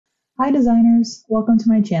Hi designers, welcome to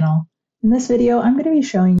my channel. In this video, I'm going to be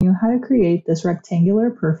showing you how to create this rectangular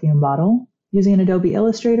perfume bottle using Adobe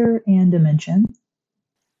Illustrator and Dimension.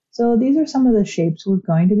 So these are some of the shapes we're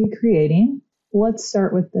going to be creating. Let's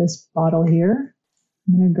start with this bottle here.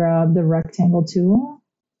 I'm going to grab the rectangle tool.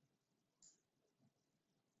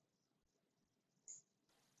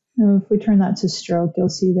 Now if we turn that to stroke, you'll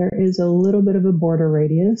see there is a little bit of a border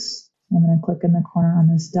radius. I'm going to click in the corner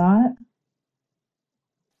on this dot.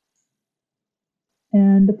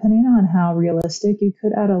 And depending on how realistic, you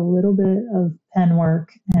could add a little bit of pen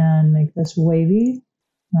work and make this wavy.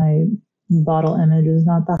 My bottle image is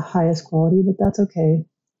not the highest quality, but that's okay.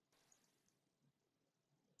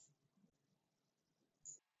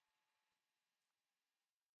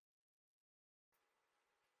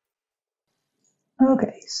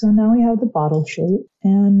 Okay, so now we have the bottle shape.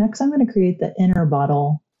 And next I'm going to create the inner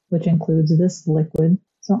bottle, which includes this liquid.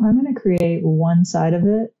 So I'm going to create one side of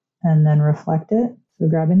it and then reflect it. So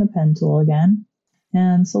grabbing the pen tool again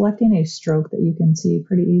and selecting a stroke that you can see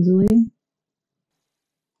pretty easily.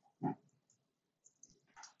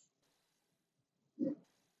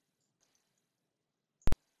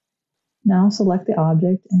 Now select the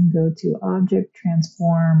object and go to Object,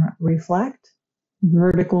 Transform, Reflect,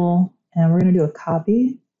 Vertical, and we're going to do a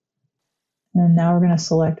copy. And now we're going to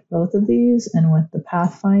select both of these, and with the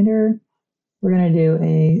Pathfinder, we're going to do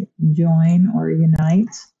a join or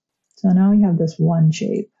unite. So now we have this one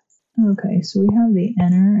shape. Okay, so we have the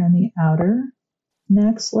inner and the outer.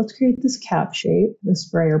 Next, let's create this cap shape, the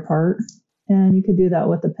sprayer part. And you could do that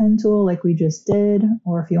with the pen tool like we just did,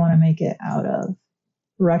 or if you want to make it out of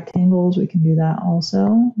rectangles, we can do that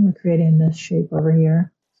also. We're creating this shape over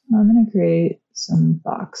here. I'm going to create some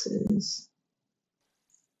boxes.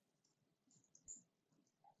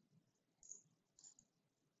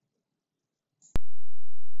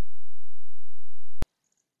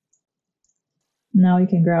 Now you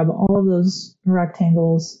can grab all of those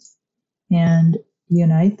rectangles and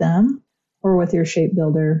unite them, or with your shape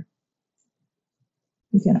builder,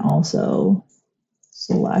 you can also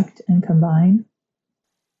select and combine.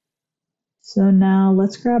 So now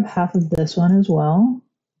let's grab half of this one as well.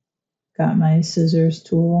 Got my scissors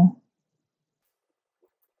tool.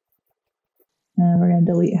 And we're going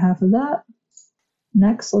to delete half of that.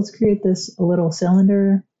 Next, let's create this little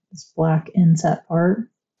cylinder, this black inset part.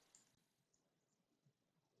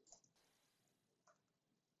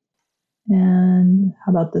 And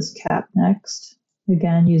how about this cap next?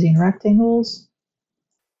 Again, using rectangles.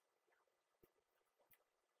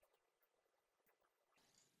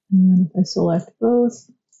 And then if I select both,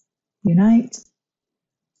 unite,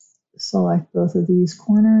 select both of these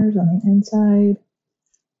corners on the inside,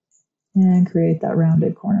 and create that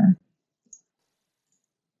rounded corner.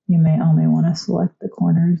 You may only want to select the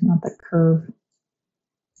corners, not the curve.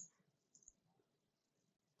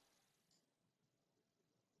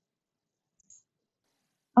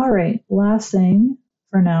 All right, last thing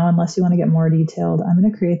for now, unless you want to get more detailed, I'm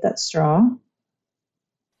going to create that straw.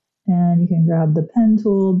 And you can grab the pen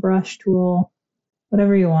tool, brush tool,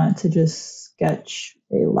 whatever you want to just sketch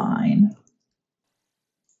a line.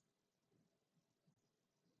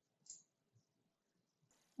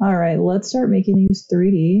 All right, let's start making these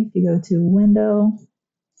 3D. If you go to Window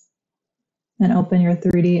and open your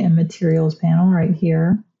 3D and Materials panel right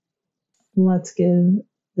here, let's give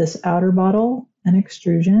this outer bottle an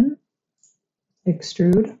extrusion,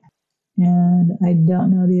 extrude. And I don't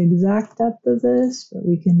know the exact depth of this, but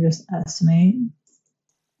we can just estimate.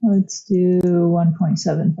 Let's do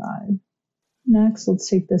 1.75. Next, let's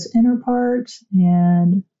take this inner part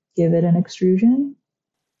and give it an extrusion.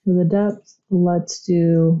 For the depth, let's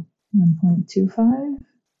do 1.25.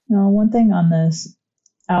 Now, one thing on this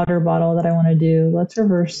outer bottle that I want to do, let's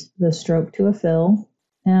reverse the stroke to a fill,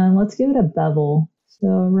 and let's give it a bevel. So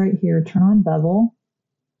right here, turn on bevel.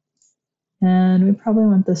 And we probably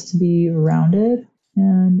want this to be rounded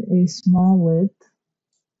and a small width.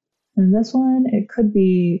 And this one, it could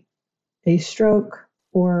be a stroke,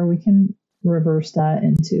 or we can reverse that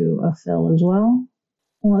into a fill as well.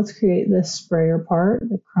 And let's create this sprayer part,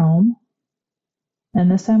 the chrome. And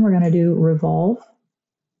this time we're going to do revolve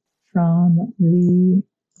from the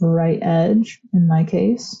right edge in my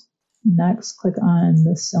case. Next, click on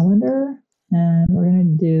the cylinder and we're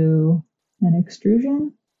going to do an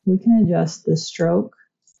extrusion. We can adjust the stroke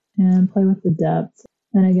and play with the depth.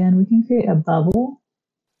 And again, we can create a bevel.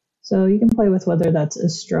 So you can play with whether that's a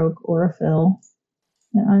stroke or a fill.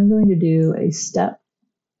 And I'm going to do a step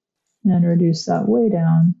and reduce that way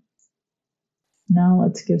down. Now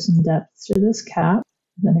let's give some depth to this cap,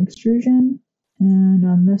 then extrusion. And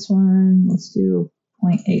on this one, let's do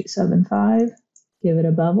 0.875. give it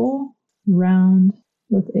a bevel, round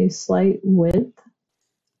with a slight width.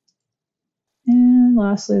 And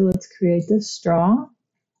lastly, let's create this straw.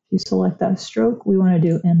 If you select that stroke, we want to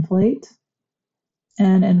do inflate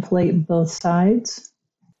and inflate both sides.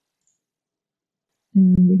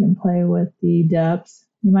 And you can play with the depth.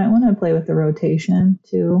 You might want to play with the rotation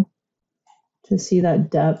too to see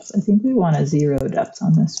that depth. I think we want a 0 depth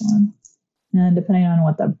on this one. And depending on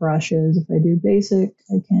what that brush is, if I do basic,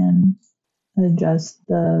 I can adjust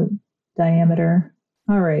the diameter.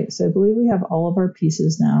 All right, so I believe we have all of our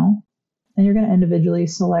pieces now. And you're going to individually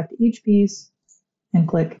select each piece and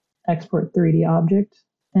click Export 3D Object.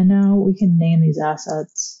 And now we can name these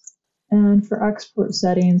assets. And for export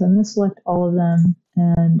settings, I'm going to select all of them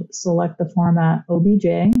and select the format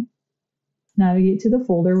OBJ. Navigate to the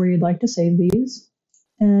folder where you'd like to save these.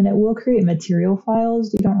 And it will create material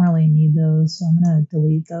files. You don't really need those, so I'm going to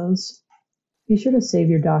delete those. Be sure to save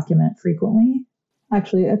your document frequently.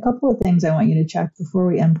 Actually, a couple of things I want you to check before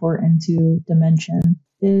we import into Dimension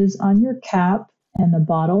is on your cap and the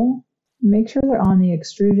bottle, make sure they're on the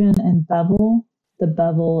extrusion and bevel. The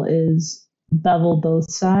bevel is bevel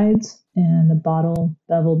both sides and the bottle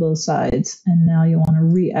bevel both sides. And now you want to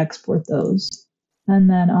re-export those. And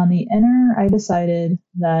then on the inner, I decided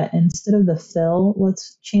that instead of the fill,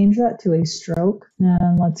 let's change that to a stroke.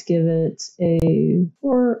 And let's give it a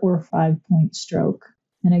 4 or 5 point stroke.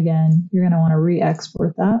 And again, you're going to want to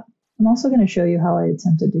re-export that. I'm also going to show you how I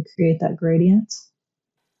attempted to create that gradient.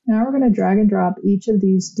 Now we're going to drag and drop each of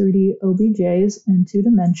these 3D OBJs into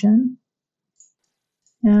Dimension.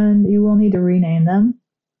 And you will need to rename them.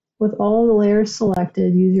 With all the layers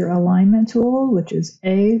selected, use your alignment tool, which is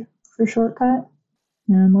A for shortcut.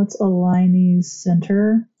 And let's align these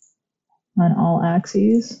center on all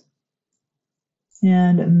axes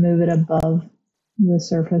and move it above the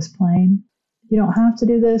surface plane. You don't have to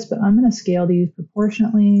do this, but I'm going to scale these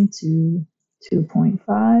proportionately to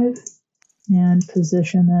 2.5 and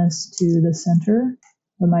position this to the center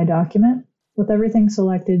of my document. With everything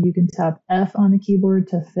selected, you can tap F on the keyboard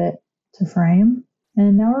to fit to frame.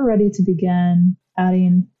 And now we're ready to begin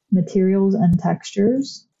adding materials and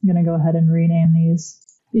textures. I'm going to go ahead and rename these.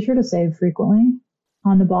 Be sure to save frequently.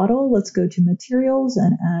 On the bottle, let's go to materials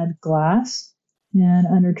and add glass. And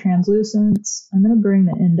under translucence, I'm going to bring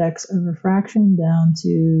the index of refraction down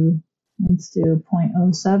to, let's do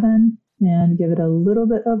 0.07 and give it a little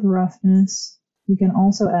bit of roughness. You can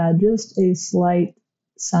also add just a slight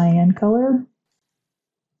cyan color.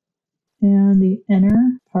 And the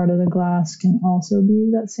inner part of the glass can also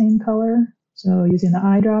be that same color. So using the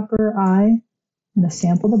eyedropper, I'm going to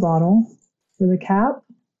sample the bottle. For the cap,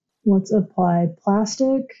 let's apply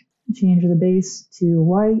plastic, change the base to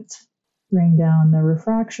white, bring down the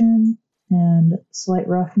refraction and slight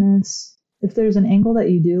roughness. If there's an angle that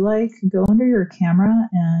you do like, go under your camera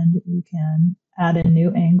and you can add a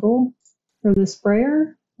new angle. For the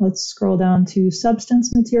sprayer, let's scroll down to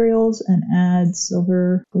Substance Materials and add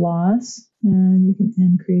Silver Gloss. And you can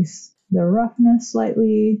increase the roughness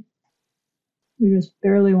slightly. We just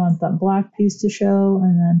barely want that black piece to show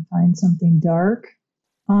and then find something dark.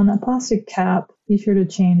 On a plastic cap, be sure to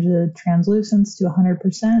change the translucence to 100%.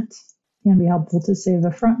 It can be helpful to save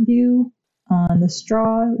a front view. On the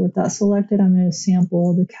straw, with that selected, I'm going to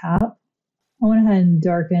sample the cap. I went ahead and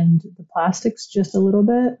darkened the plastics just a little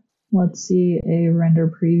bit. Let's see a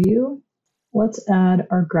render preview. Let's add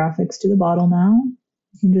our graphics to the bottle now.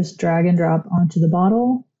 You can just drag and drop onto the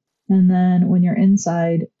bottle. And then when you're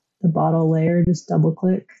inside the bottle layer, just double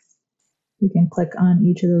click. We can click on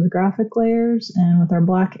each of those graphic layers, and with our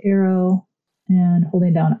black arrow and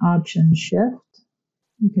holding down Option Shift,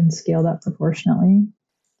 you can scale that proportionately.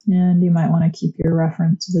 And you might want to keep your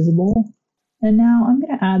reference visible. And now I'm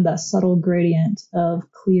going to add that subtle gradient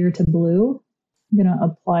of clear to blue. I'm going to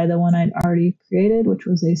apply the one I'd already created, which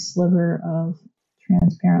was a sliver of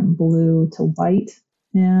transparent blue to white.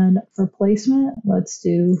 And for placement, let's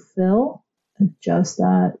do fill. Adjust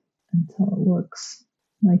that until it looks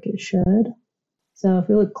like it should. So if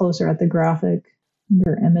we look closer at the graphic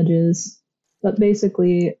under images, but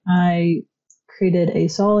basically I created a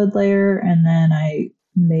solid layer and then I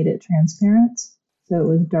made it transparent. So it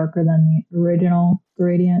was darker than the original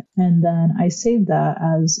gradient. And then I saved that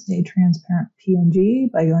as a transparent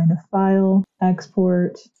PNG by going to File,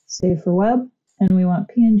 Export, Save for Web. And we want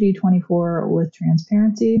PNG 24 with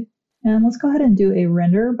transparency. And let's go ahead and do a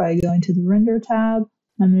render by going to the Render tab.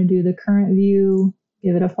 I'm going to do the current view,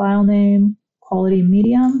 give it a file name, quality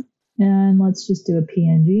medium, and let's just do a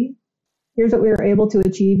PNG. Here's what we were able to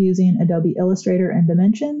achieve using Adobe Illustrator and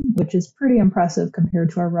Dimension, which is pretty impressive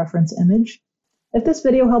compared to our reference image. If this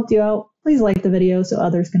video helped you out, please like the video so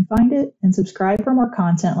others can find it and subscribe for more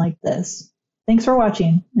content like this. Thanks for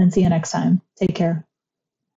watching and see you next time. Take care.